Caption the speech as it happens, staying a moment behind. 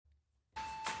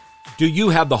Do you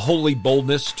have the holy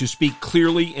boldness to speak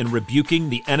clearly in rebuking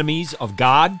the enemies of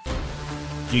God?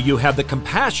 Do you have the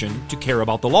compassion to care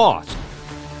about the lost?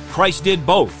 Christ did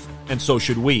both, and so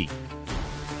should we.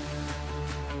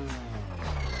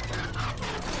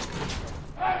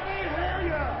 Let me hear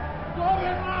you!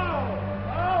 Going low!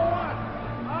 A1,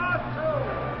 A2,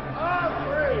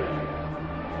 A3.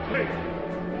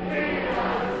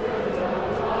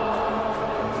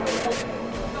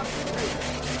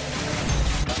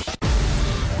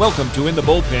 Welcome to In the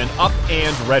Bullpen, Up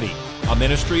and Ready, a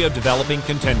ministry of developing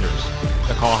contenders.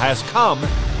 The call has come.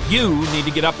 You need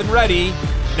to get up and ready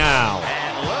now.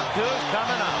 And look who's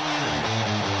coming up.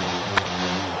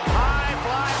 High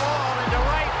fly ball into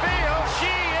right field.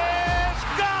 She is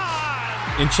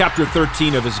gone. In chapter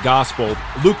 13 of his gospel,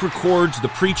 Luke records the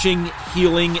preaching,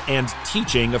 healing, and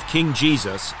teaching of King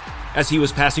Jesus as he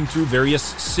was passing through various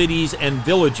cities and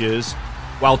villages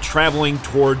while traveling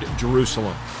toward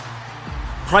Jerusalem.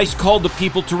 Christ called the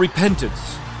people to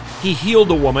repentance. He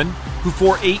healed a woman who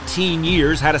for 18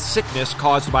 years had a sickness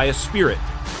caused by a spirit.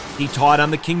 He taught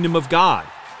on the kingdom of God.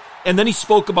 And then he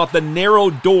spoke about the narrow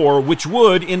door which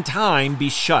would, in time, be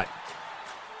shut.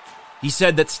 He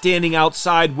said that standing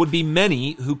outside would be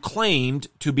many who claimed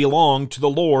to belong to the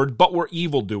Lord but were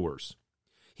evildoers.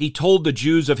 He told the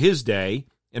Jews of his day,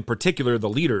 in particular the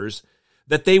leaders,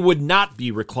 that they would not be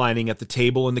reclining at the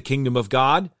table in the kingdom of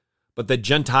God, but that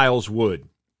Gentiles would.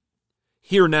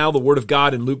 Hear now the word of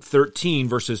God in Luke 13,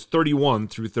 verses 31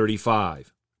 through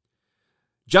 35.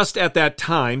 Just at that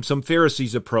time, some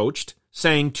Pharisees approached,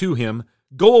 saying to him,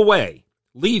 "Go away,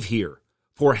 leave here,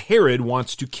 for Herod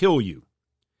wants to kill you."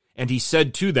 And he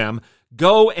said to them,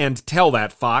 "Go and tell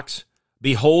that fox,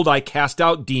 behold, I cast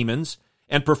out demons,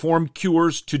 and perform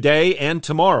cures today and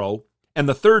tomorrow, and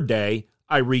the third day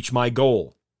I reach my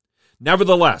goal.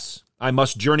 Nevertheless, I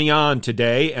must journey on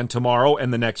today and tomorrow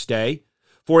and the next day,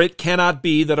 for it cannot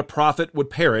be that a prophet would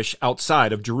perish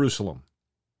outside of Jerusalem.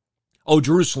 O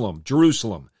Jerusalem,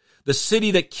 Jerusalem, the city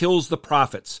that kills the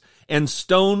prophets and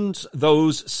stones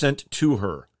those sent to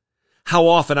her. How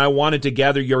often I wanted to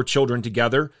gather your children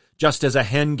together, just as a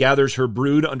hen gathers her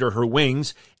brood under her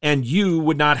wings, and you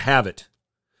would not have it.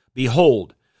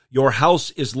 Behold, your house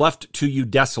is left to you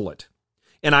desolate.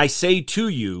 And I say to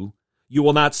you, you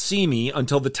will not see me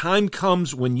until the time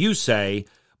comes when you say,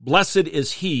 Blessed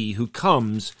is he who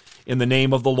comes in the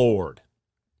name of the Lord."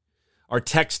 Our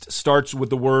text starts with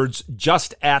the words,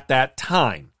 just at that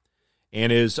time,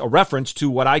 and is a reference to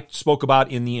what I spoke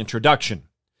about in the introduction.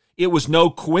 It was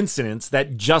no coincidence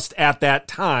that just at that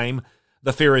time,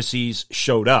 the Pharisees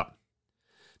showed up.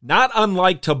 Not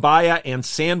unlike Tobiah and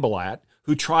Sanballat,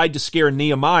 who tried to scare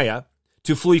Nehemiah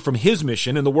to flee from his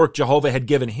mission and the work Jehovah had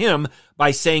given him by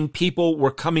saying people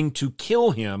were coming to kill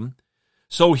him,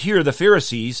 so here the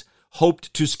Pharisees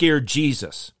hoped to scare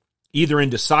Jesus, either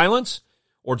into silence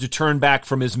or to turn back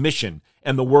from his mission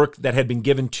and the work that had been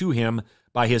given to him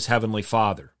by his heavenly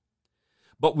Father.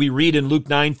 But we read in Luke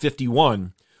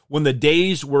 9:51, when the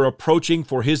days were approaching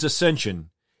for his ascension,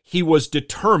 he was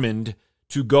determined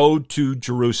to go to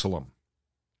Jerusalem.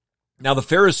 Now the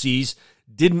Pharisees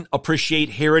didn't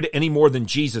appreciate Herod any more than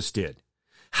Jesus did.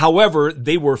 However,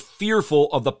 they were fearful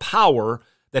of the power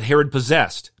that Herod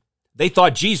possessed. They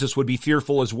thought Jesus would be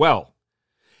fearful as well.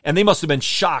 And they must have been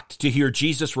shocked to hear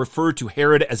Jesus refer to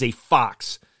Herod as a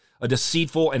fox, a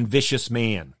deceitful and vicious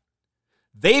man.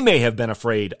 They may have been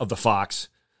afraid of the fox,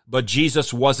 but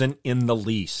Jesus wasn't in the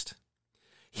least.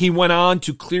 He went on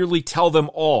to clearly tell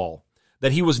them all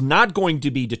that he was not going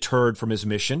to be deterred from his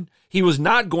mission. He was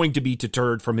not going to be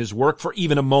deterred from his work for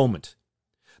even a moment.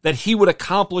 That he would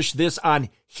accomplish this on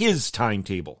his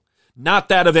timetable, not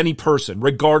that of any person,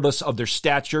 regardless of their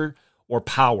stature or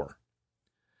power.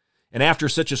 And after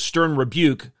such a stern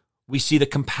rebuke, we see the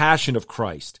compassion of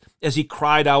Christ as he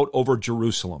cried out over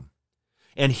Jerusalem.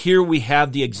 And here we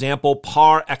have the example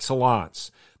par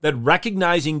excellence, that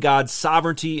recognizing God's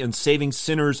sovereignty and saving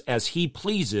sinners as he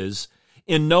pleases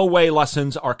in no way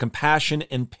lessens our compassion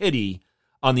and pity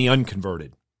on the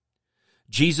unconverted.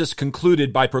 Jesus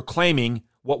concluded by proclaiming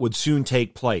what would soon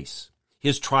take place,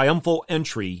 his triumphal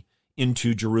entry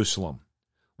into Jerusalem,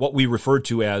 what we refer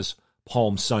to as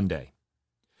Palm Sunday.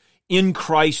 In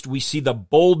Christ, we see the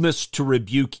boldness to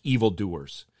rebuke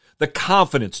evildoers, the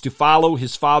confidence to follow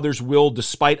his Father's will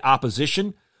despite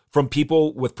opposition from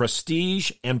people with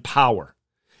prestige and power,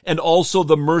 and also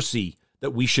the mercy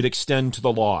that we should extend to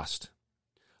the lost.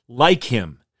 Like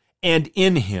him and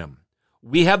in him,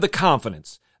 we have the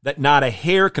confidence that not a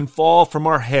hair can fall from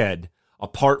our head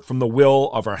apart from the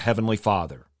will of our Heavenly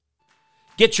Father.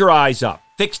 Get your eyes up,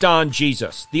 fixed on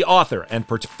Jesus, the author and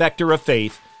perfecter of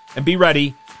faith, and be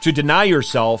ready To deny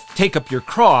yourself, take up your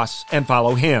cross, and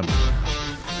follow him.